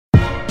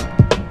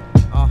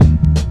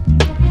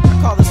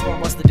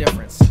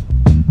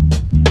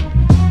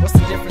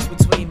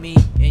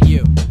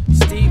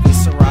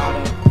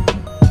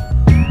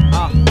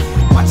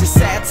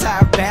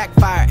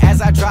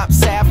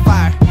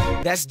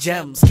that's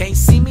gems. Can't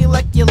see me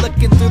like you're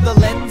looking through the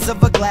lens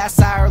of a glass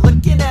eye, or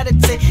looking at a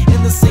tit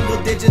in the single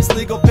digits.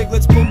 Legal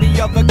piglets pull me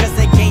over cause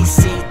they can't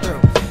see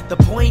through. The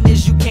point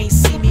is you can't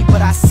see me,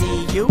 but I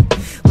see you.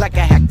 Like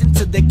I hacked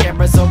into the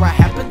cameras, or I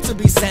happen to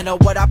be Santa.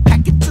 What I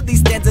pack into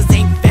these stanzas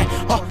ain't fair.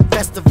 Oh,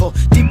 festival,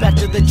 deep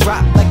after the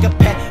drop, like a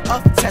pet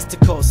of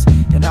testicles.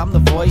 And I'm the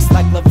voice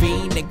like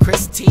Levine and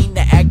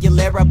Christina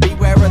Aguilera.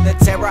 Beware of the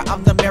terror,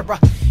 I'm the mirror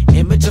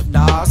image of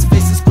Nas.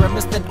 Faces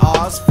grimaced and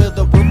Oz, fill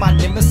the room, my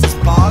nemesis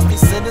bars.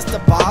 These sinister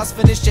bars,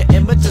 finish your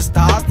image of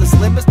stars. The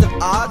slimmest of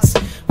odds,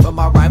 for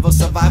my rival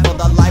survival,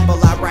 the libel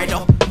I write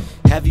on.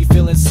 Have you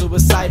feeling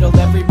suicidal?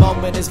 Every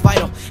moment is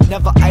vital.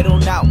 Never idle,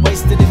 not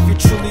wasted. If you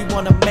truly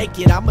wanna make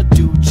it, I'ma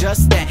do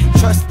just that.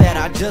 Trust that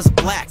I just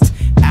blacked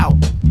out.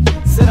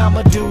 Said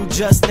I'ma do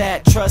just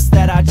that. Trust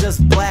that I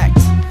just blacked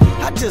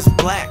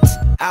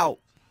out.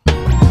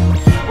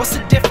 What's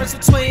the difference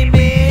between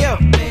me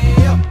and you?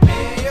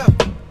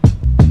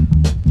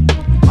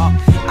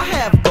 I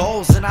have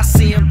goals and I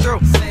see them through.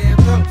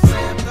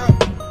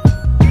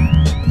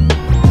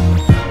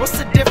 What's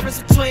the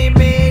difference between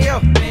me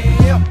and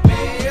you?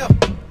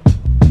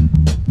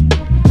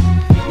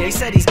 Yeah, he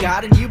said he's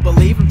God and you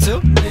believe him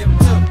too?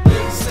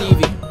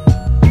 Stevie.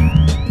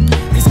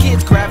 These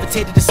kids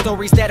gravitated to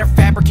stories that are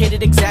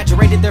fabricated,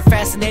 exaggerated. They're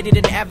fascinated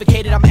and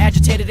advocated. I'm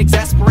agitated,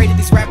 exasperated.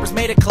 These rappers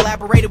made it,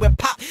 collaborated with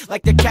pop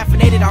like they're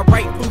caffeinated. I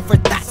write food for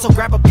that, so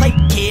grab a plate,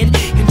 kid.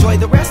 Enjoy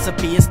the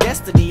recipe, it's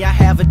destiny I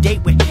have a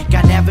date with.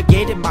 Got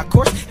navigated my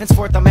course,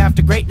 henceforth I'm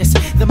after greatness.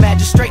 The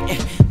magistrate,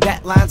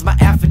 that line's my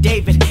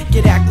affidavit.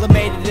 Get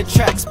acclimated to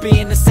tracks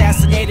being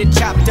assassinated,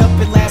 chopped up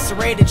and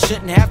lacerated.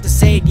 Shouldn't have to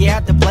say it, you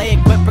had to play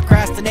it. Quit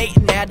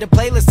procrastinating, add to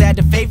playlist, add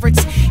to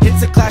favorites.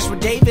 It's a clash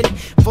with David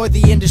for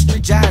the industry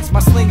giants. My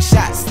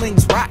slingshot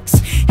slings rocks,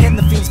 and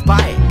the fiends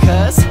buy it,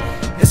 cuz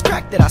it's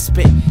crack that I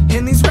spit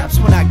in these raps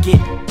when I get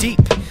deep.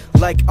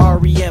 Like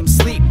REM,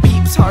 sleep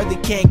beeps, hardly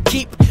can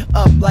keep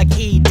up like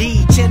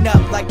ED, chin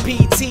up like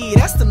PT.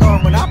 That's the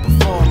norm when I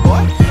perform,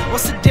 boy.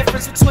 What's the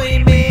difference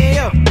between me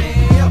and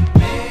you?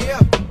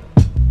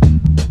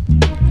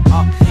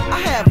 I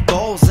have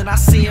goals and I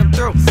see them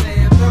through.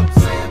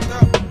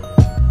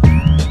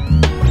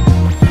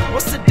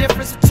 What's the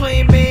difference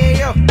between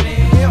me and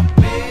you?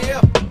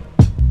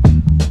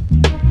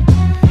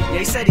 Yeah,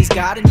 he said he's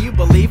God and you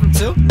believe him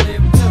too.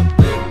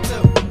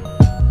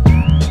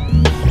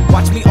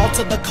 Watch me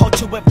alter the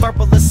culture with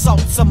verbal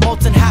assaults, some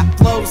molten hot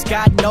flows.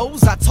 God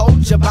knows I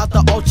told you about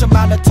the ultra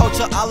amount of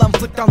torture I'll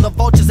inflict on the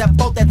vultures that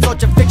vote that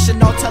torture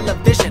fiction on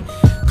television.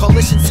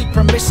 Coalition seek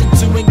permission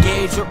to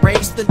engage with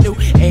race. The new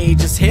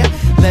age is here.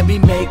 Let me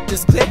make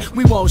this clear.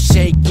 We won't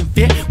shake in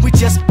fear. We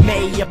just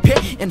may appear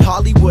in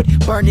Hollywood,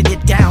 burning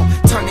it down,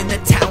 turning the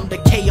town to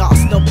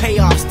chaos. No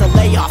payoffs, the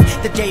layoff.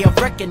 The day of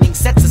reckoning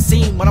sets a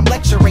scene when I'm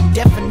lecturing,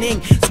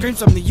 deafening screams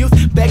from the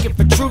youth, begging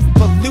for truth.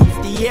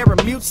 Pollute the air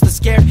and mutes the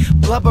scared,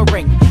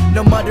 blubbering.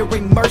 No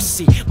muttering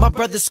mercy. My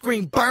brothers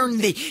scream, burn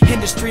the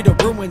industry to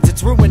ruins.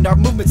 It's ruined our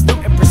movements, new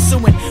and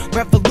pursuing.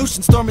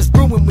 Revolution storm is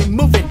brewing. We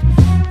moving.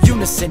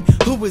 Unison,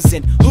 who is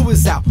in, who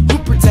is out, who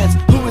pretends,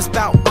 who is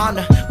bout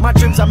honor. My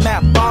dreams are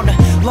map honor,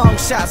 long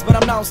shots, but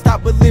I'm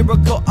non-stop with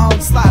lyrical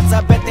onslaughts.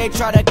 I bet they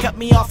try to cut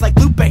me off like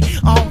Lupe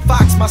on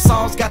Fox. My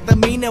songs got the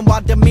meaning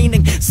while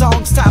demeaning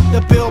songs top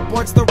the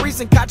billboards. The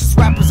reason conscious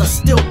rappers are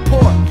still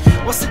poor.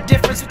 What's the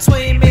difference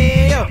between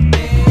me and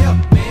you?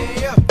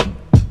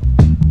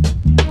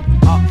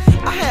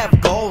 I have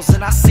goals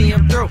and I see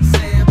them through.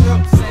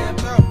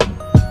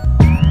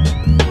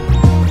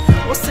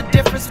 What's the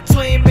difference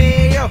between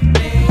me and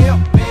you?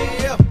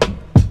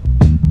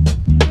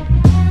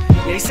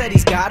 Yeah, he said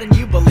he's God and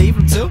you believe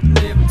him too.